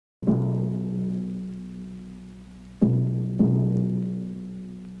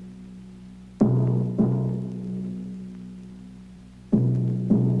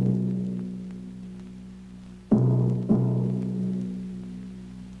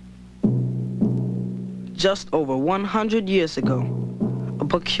just over 100 years ago, a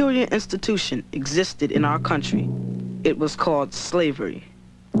peculiar institution existed in our country. It was called slavery,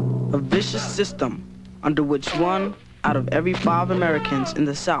 a vicious system under which 1 out of every 5 Americans in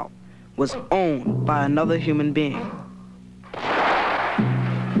the South was owned by another human being.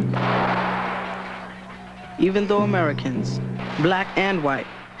 Even though Americans, black and white,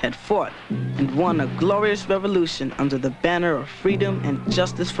 had fought and won a glorious revolution under the banner of freedom and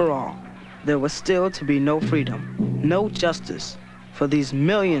justice for all, there was still to be no freedom, no justice for these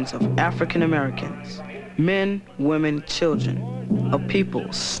millions of African Americans, men, women, children, a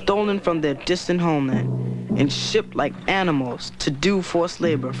people stolen from their distant homeland and shipped like animals to do forced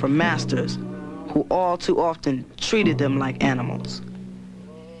labor for masters who all too often treated them like animals.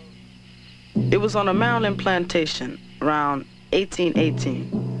 It was on a Maryland plantation around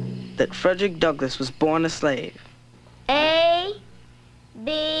 1818 that Frederick Douglass was born a slave. A,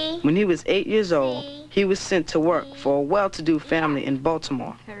 B. When he was 8 years old, he was sent to work for a well-to-do family in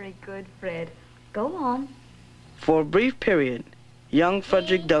Baltimore. Very good, Fred. Go on. For a brief period, young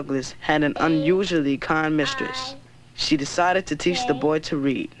Frederick Douglass had an unusually kind mistress. She decided to teach the boy to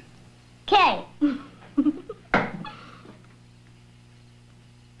read. K.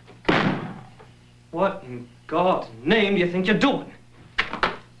 What in God's name do you think you're doing?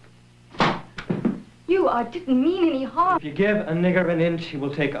 I didn't mean any harm. If you give a nigger an inch, he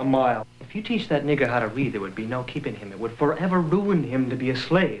will take a mile. If you teach that nigger how to read, there would be no keeping him. It would forever ruin him to be a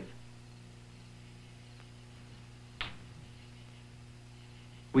slave.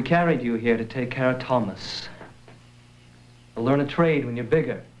 We carried you here to take care of Thomas. To learn a trade when you're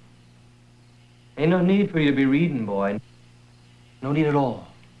bigger. Ain't no need for you to be reading, boy. No need at all.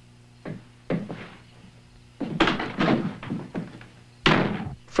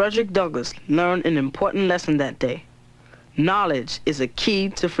 Frederick Douglass learned an important lesson that day. Knowledge is a key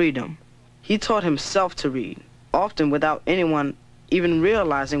to freedom. He taught himself to read, often without anyone even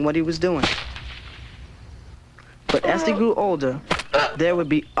realizing what he was doing. But as he grew older, there would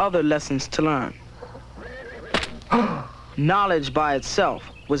be other lessons to learn. Knowledge by itself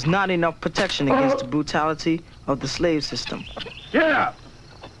was not enough protection against the brutality of the slave system. Yeah.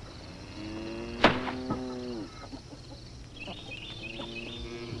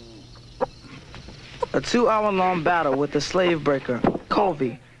 A 2-hour-long battle with the slave breaker,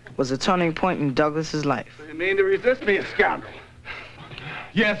 Covey, was a turning point in Douglass's life. You mean to resist me, a scoundrel?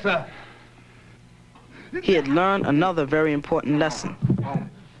 Yes, sir. He had learned another very important lesson.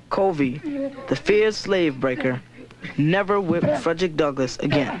 Covey, the feared slave breaker, never whipped Frederick Douglass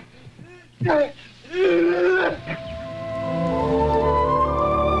again.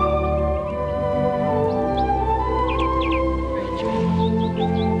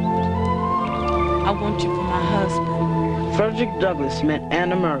 I want you for my husband. Frederick Douglass met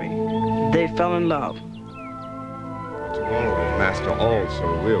Anna Murray. They fell in love. Tomorrow, Master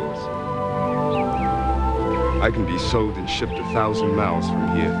also wills. I can be sold and shipped 1,000 miles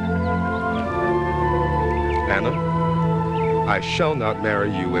from here. Anna, I shall not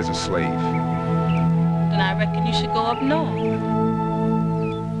marry you as a slave. Then I reckon you should go up north.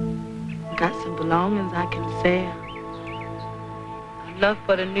 Got some belongings I can sell. Enough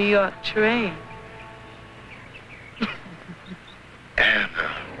for the New York train. Anna.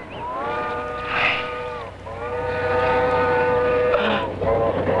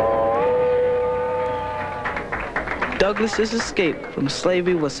 Douglass's escape from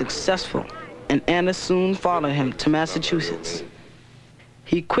slavery was successful, and Anna soon followed him to Massachusetts.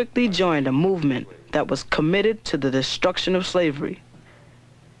 He quickly joined a movement that was committed to the destruction of slavery.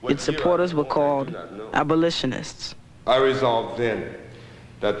 Its supporters were called abolitionists. I resolved then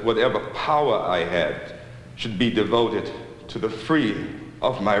that whatever power I had should be devoted to the freeing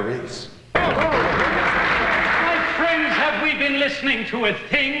of my race. My friends, have we been listening to a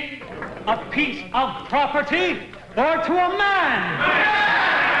thing, a piece of property, or to a man?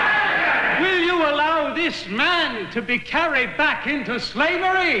 Will you allow this man to be carried back into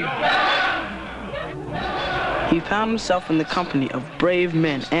slavery? He found himself in the company of brave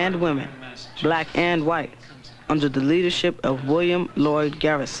men and women, black and white, under the leadership of William Lloyd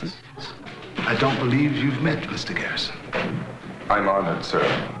Garrison. I don't believe you've met Mr. Garrison. I'm honored, sir.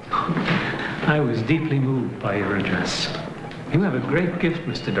 I was deeply moved by your address. You have a great gift,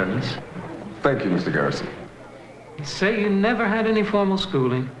 Mr. Douglass. Thank you, Mr. Garrison. You say you never had any formal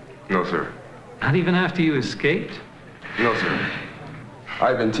schooling? No, sir. Not even after you escaped? No, sir.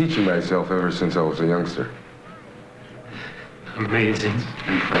 I've been teaching myself ever since I was a youngster. Amazing.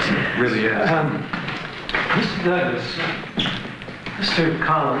 Impressive. Really is. Mr. Douglass, Mr.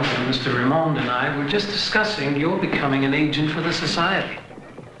 Collins and Mr. Raymond and I were just discussing your becoming an agent for the society.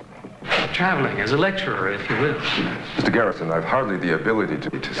 traveling as a lecturer, if you will. Mr. Garrison, I've hardly the ability to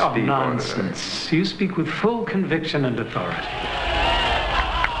speak Oh, on... nonsense. You speak with full conviction and authority.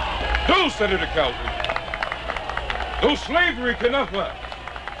 No, Senator Calvin. No slavery can offer.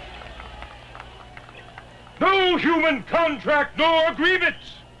 No human contract nor agreement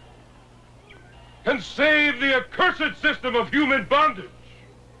can save the accursed system of human bondage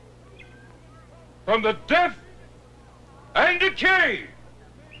from the death and decay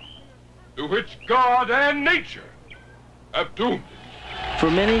to which God and nature have doomed it.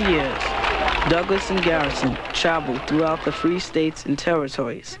 For many years, Douglass and Garrison traveled throughout the free states and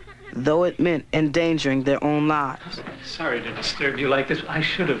territories, though it meant endangering their own lives. Sorry to disturb you like this. I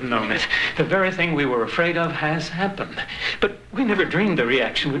should have known it. The very thing we were afraid of has happened. But we never dreamed the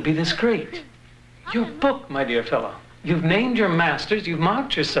reaction would be this great. Your book, my dear fellow. You've named your masters. You've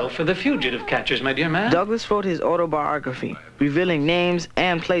marked yourself for the fugitive catchers, my dear man. Douglass wrote his autobiography, revealing names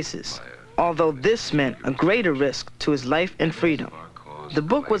and places, although this meant a greater risk to his life and freedom. The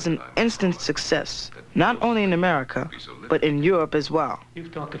book was an instant success, not only in America, but in Europe as well.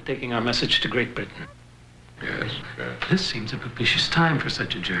 You've talked of taking our message to Great Britain. Yes, yes. This seems a propitious time for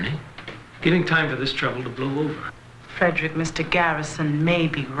such a journey, giving time for this trouble to blow over. Frederick, Mr. Garrison may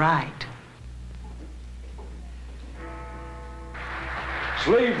be right.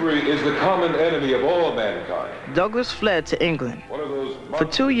 Slavery is the common enemy of all mankind. Douglass fled to England. For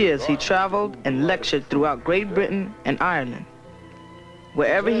 2 years, he traveled and lectured throughout Great Britain and Ireland.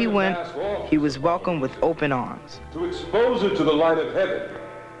 Wherever he went, he was welcomed with open arms. To expose it to the light of heaven,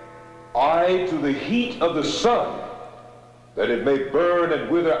 aye, to the heat of the sun, that it may burn and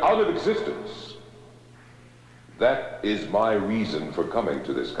wither out of existence. That is my reason for coming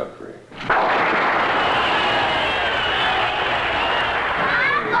to this country.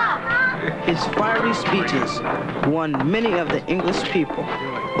 His fiery speeches won many of the English people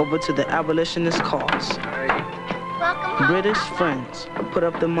over to the abolitionist cause. British friends put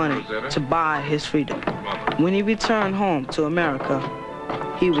up the money to buy his freedom. When he returned home to America,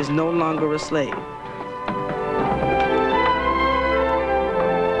 he was no longer a slave.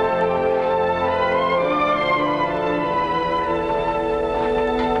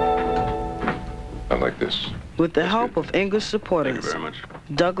 I like this. With the help of English supporters, Thank you very much.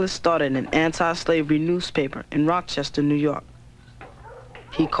 Douglass started an anti-slavery newspaper in Rochester, New York.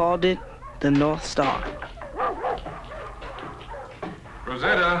 He called it the North Star.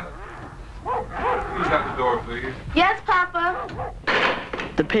 Rosetta, who's at the door, please? Yes, Papa.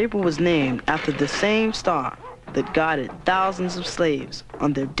 The paper was named after the same star that guided thousands of slaves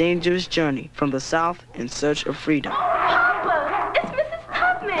on their dangerous journey from the South in search of freedom. Papa, it's Mrs.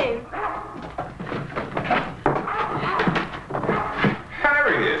 Tubman.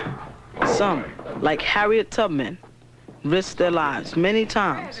 Harriet! Some, like Harriet Tubman, risked their lives many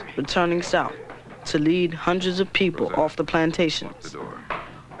times returning south to lead hundreds of people off the plantations.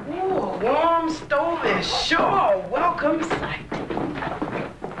 Ooh, warm stove is sure a welcome sight.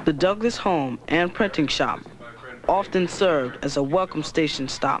 The Douglass home and printing shop often served as a welcome station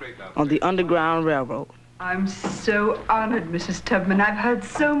stop on the Underground Railroad. I'm so honored, Mrs. Tubman. I've heard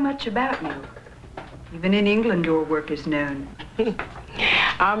so much about you. Even in England, your work is known.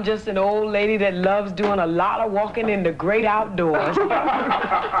 I'm just an old lady that loves doing a lot of walking in the great outdoors.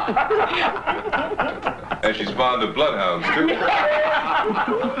 And she's fond of bloodhounds, too.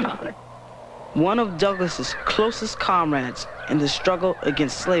 One of Douglass's closest comrades in the struggle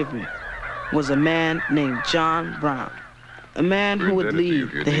against slavery was a man named John Brown, a man who would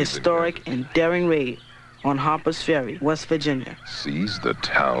lead the historic and daring raid on Harper's Ferry, West Virginia. Seize the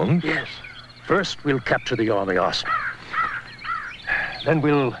town? Yes. First, we'll capture the army arsenal. Then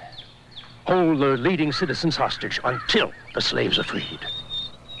we'll hold the leading citizens hostage until the slaves are freed.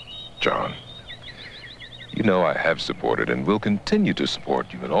 John, you know I have supported and will continue to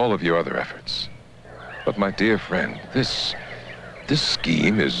support you in all of your other efforts. But my dear friend, this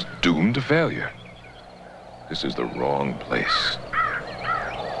scheme is doomed to failure. This is the wrong place.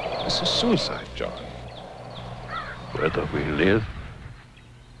 This is suicide, John. Whether we live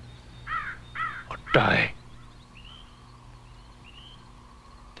or die,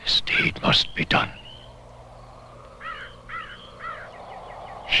 this deed must be done.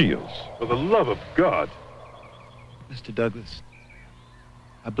 Shields, for the love of God. Mr. Douglass,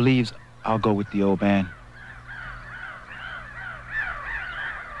 I believe I'll go with the old man.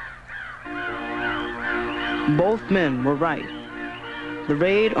 Both men were right. The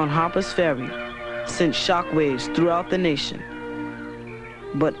raid on Harper's Ferry sent shockwaves throughout the nation.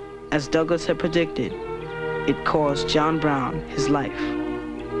 But as Douglass had predicted, it cost John Brown his life.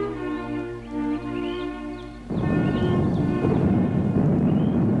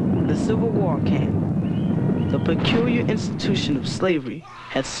 The Civil War came. The peculiar institution of slavery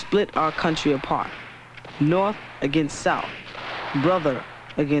had split our country apart. North against South, brother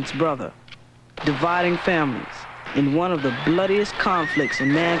against brother, dividing families in one of the bloodiest conflicts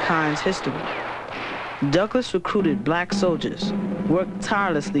in mankind's history. Douglass recruited black soldiers, worked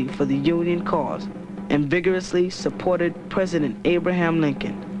tirelessly for the Union cause, and vigorously supported President Abraham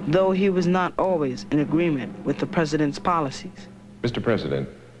Lincoln, though he was not always in agreement with the president's policies. Mr. President,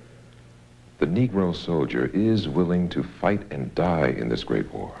 the Negro soldier is willing to fight and die in this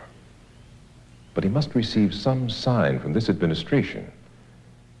great war. But he must receive some sign from this administration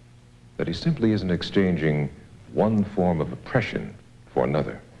that he simply isn't exchanging one form of oppression for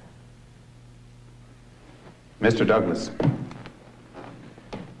another. Mr. Douglass.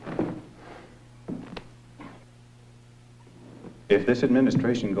 If this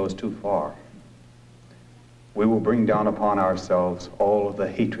administration goes too far, we will bring down upon ourselves all of the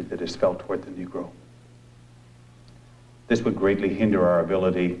hatred that is felt toward the Negro. This would greatly hinder our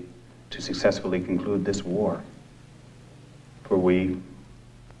ability to successfully conclude this war. For we,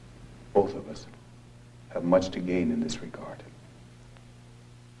 both of us, have much to gain in this regard.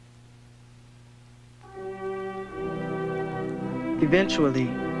 Eventually,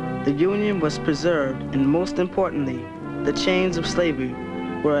 the Union was preserved, and most importantly, the chains of slavery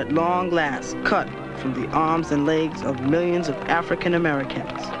were at long last cut from the arms and legs of millions of African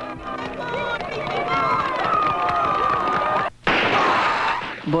Americans.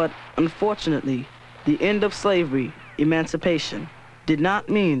 But unfortunately, the end of slavery, emancipation, did not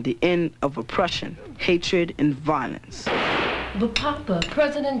mean the end of oppression, hatred, and violence. But Papa,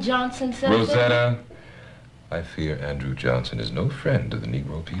 President Johnson said Rosetta, I fear Andrew Johnson is no friend to the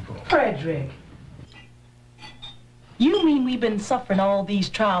Negro people. Frederick, you mean we've been suffering all these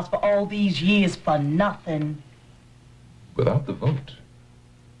trials for all these years for nothing? Without the vote,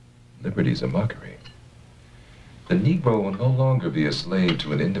 liberty's a mockery. The Negro will no longer be a slave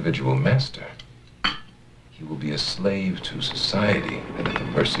to an individual master. He will be a slave to society and at the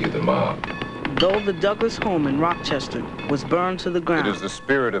mercy of the mob. Though the Douglass home in Rochester was burned to the ground, It is the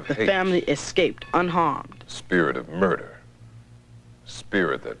spirit of the hate. family escaped unharmed. Spirit of murder.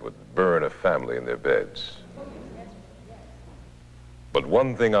 Spirit that would burn a family in their beds. But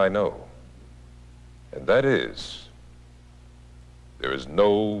one thing I know, and that is, there is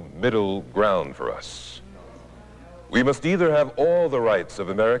no middle ground for us. We must either have all the rights of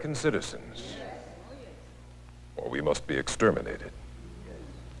American citizens, or we must be exterminated.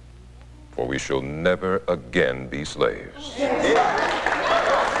 For we shall never again be slaves.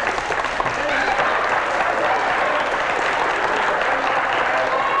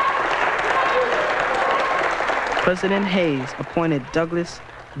 President Hayes appointed Douglass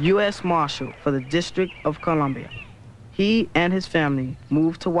U.S. Marshal for the District of Columbia. He and his family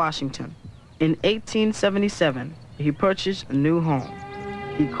moved to Washington. In 1877, he purchased a new home.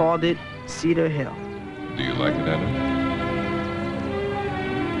 He called it Cedar Hill. Do you like it, Anna?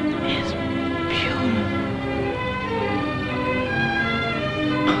 It's beautiful.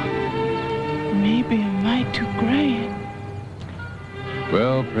 Maybe a mite too grand.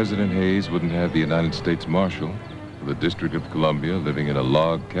 Well, President Hayes wouldn't have the United States Marshal for the District of Columbia living in a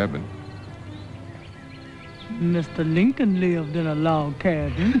log cabin. Mr. Lincoln lived in a log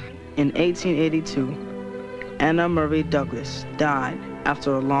cabin. In 1882, Anna Murray Douglass died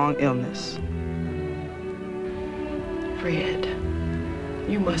after a long illness. Fred,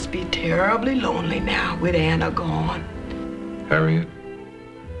 you must be terribly lonely now with Anna gone. Harriet,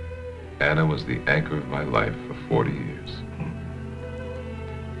 Anna was the anchor of my life for 40 years.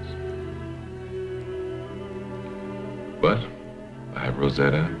 But I have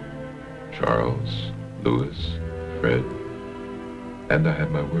Rosetta, Charles, Louis, Fred, and I have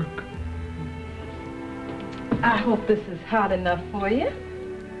my work. I hope this is hot enough for you.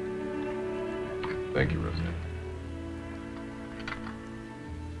 Thank you, Rosetta.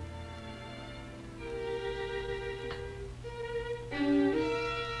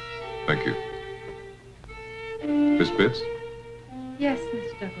 Thank you. Miss Pitts, Yes,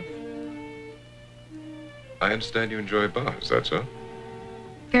 Mr. Douglass. I understand you enjoy bars, that's so?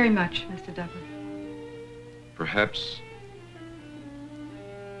 Very much, Mr. Douglass. Perhaps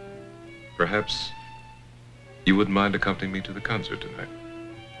you wouldn't mind accompanying me to the concert tonight.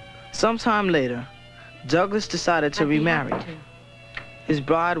 Sometime later, Douglass decided to remarry. His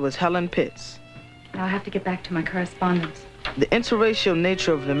bride was Helen Pitts. Now I have to get back to my correspondence. The interracial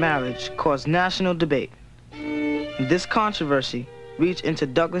nature of the marriage caused national debate. This controversy reached into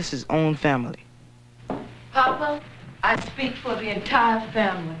Douglass's own family. Papa, I speak for the entire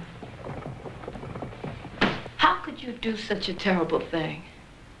family. How could you do such a terrible thing?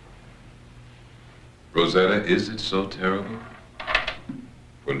 Rosetta, is it so terrible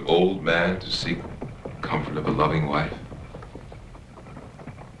for an old man to seek comfort of a loving wife?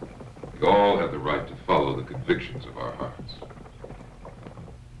 We all have the right to follow the convictions of our hearts.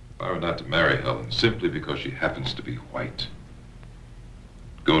 If I were not to marry Helen simply because she happens to be white,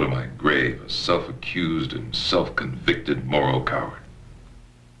 go to my grave a self-accused and self-convicted moral coward.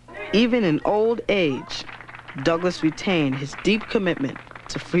 Even in old age, Douglass retained his deep commitment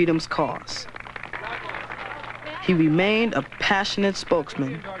to freedom's cause. He remained a passionate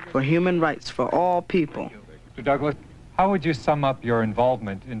spokesman for human rights for all people. Mr. Douglass, how would you sum up your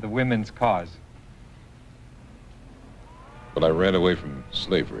involvement in the women's cause? When I ran away from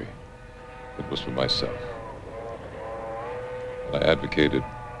slavery, it was for myself. When I advocated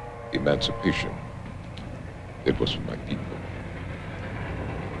emancipation, it was for my people.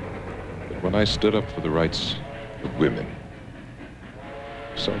 But when I stood up for the rights of women,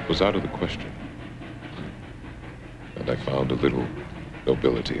 self was out of the question. And I found a little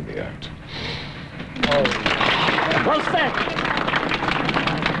nobility in the act. Oh. Well said.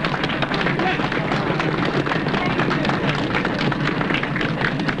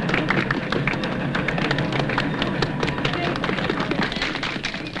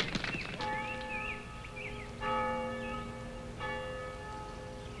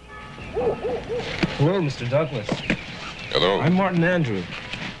 Hello, Mr. Douglass. Hello. I'm Martin Andrew.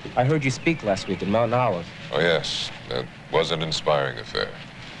 I heard you speak last week in Mountain Olive. Oh, yes. That was an inspiring affair.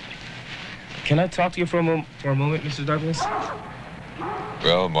 Can I talk to you for a moment, Mr. Douglass?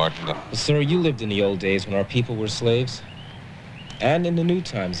 Well, Martin... Sir, you lived in the old days when our people were slaves. And in the new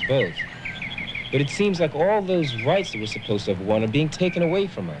times, both. But it seems like all those rights that we're supposed to have won are being taken away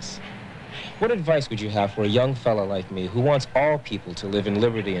from us. What advice would you have for a young fella like me who wants all people to live in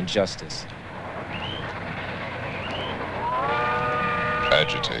liberty and justice?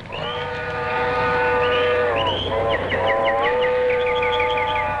 Agitate, Martin.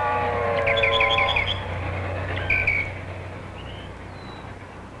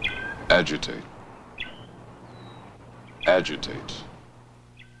 Agitate. Agitate.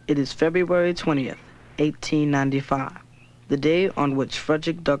 It is February 20th, 1895, the day on which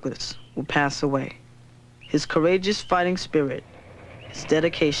Frederick Douglass will pass away. His courageous fighting spirit, his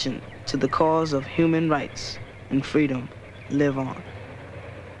dedication to the cause of human rights and freedom live on.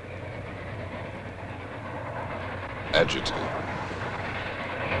 Agitate.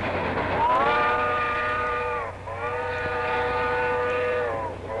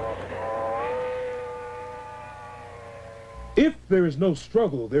 If there is no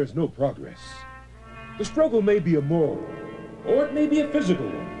struggle, there is no progress. The struggle may be a moral one, or it may be a physical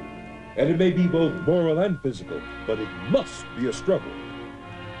one, and it may be both moral and physical, but it must be a struggle.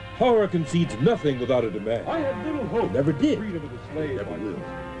 Power concedes nothing without a demand. I had little hope. It never did. Freedom of the slave never will.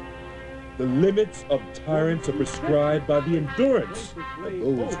 The limits of tyrants are prescribed by the endurance of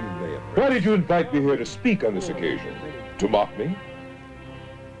those whom they oppress. Why did you invite me here to speak on this occasion? To mock me?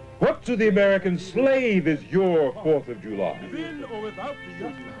 What to the American slave is your 4th of July?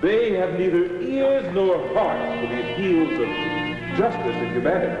 They have neither ears nor hearts for the appeals of justice and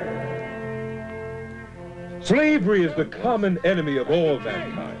humanity. Slavery is the common enemy of all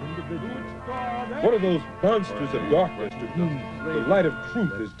mankind. One of those monsters of darkness to whom the light of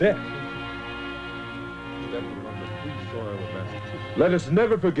truth is death. Let us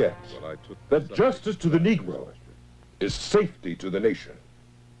never forget that justice to the Negro is safety to the nation.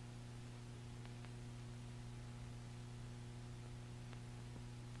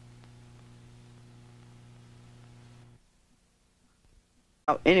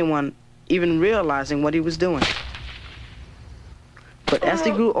 Without anyone even realizing what he was doing. But as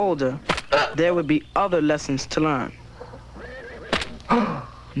he grew older, there would be other lessons to learn.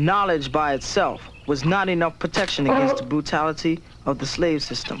 Knowledge by itself was not enough protection against the brutality of the slave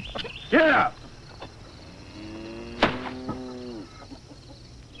system. Get up!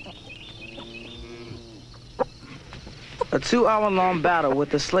 A 2-hour-long battle with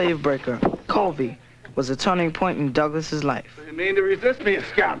the slave breaker, Covey, was a turning point in Douglass's life. You mean to resist me, a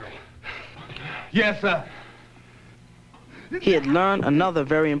scoundrel? Yes, sir. He had learned another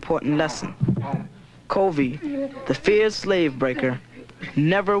very important lesson. Covey, the feared slave breaker,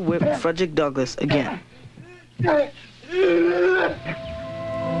 never whipped Frederick Douglass again.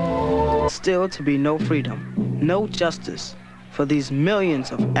 Still to be no freedom, no justice for these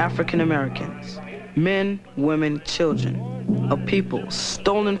millions of African Americans, men, women, children, a people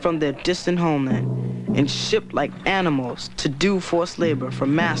stolen from their distant homeland and shipped like animals to do forced labor for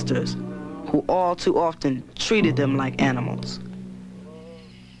masters who all too often treated them like animals.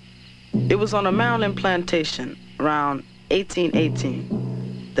 It was on a Maryland plantation around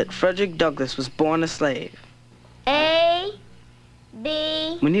 1818 that Frederick Douglass was born a slave. A,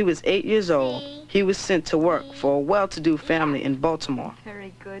 B. When he was 8 years old, he was sent to work for a well-to-do family in Baltimore.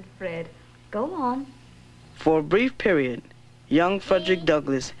 Very good, Fred. Go on. For a brief period, young Frederick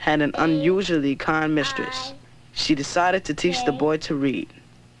Douglass had an unusually kind mistress. She decided to teach the boy to read.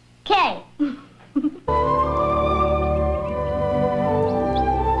 K.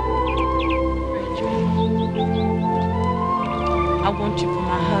 I want you for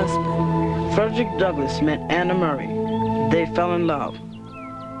my husband. Frederick Douglass met Anna Murray. They fell in love.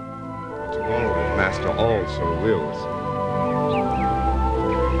 Tomorrow, if Master also wills,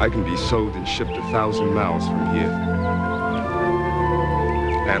 I can be sold and shipped 1,000 miles from here.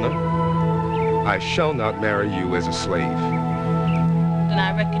 Anna, I shall not marry you as a slave. Then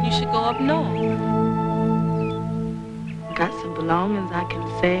I reckon you should go up north. Got some belongings I can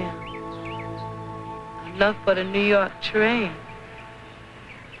sell. Enough for the New York train.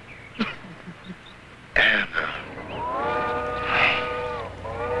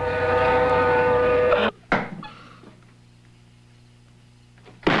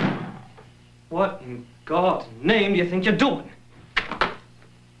 What in God's name do you think you're doing?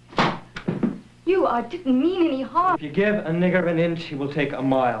 I didn't mean any harm. If you give a nigger an inch, he will take a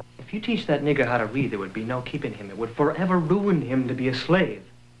mile. If you teach that nigger how to read, there would be no keeping him. It would forever ruin him to be a slave.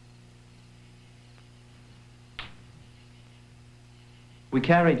 We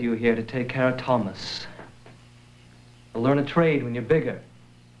carried you here to take care of Thomas. To learn a trade when you're bigger.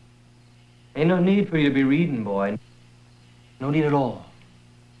 Ain't no need for you to be reading, boy. No need at all.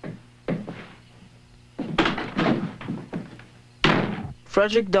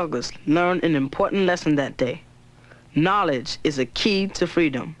 Frederick Douglass learned an important lesson that day. Knowledge is a key to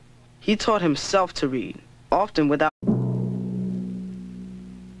freedom. He taught himself to read, often without...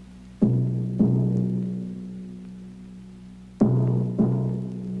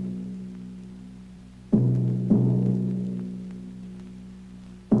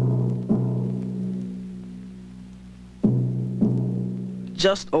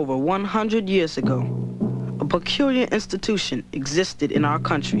 Just over 100 years ago, a peculiar institution existed in our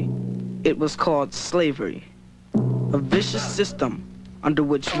country. It was called slavery, a vicious system under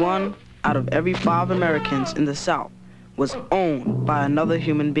which 1 out of every 5 Americans in the South was owned by another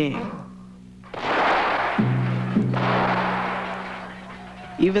human being.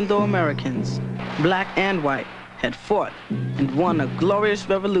 Even though Americans, black and white, had fought and won a glorious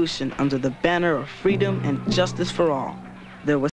revolution under the banner of freedom and justice for all, there was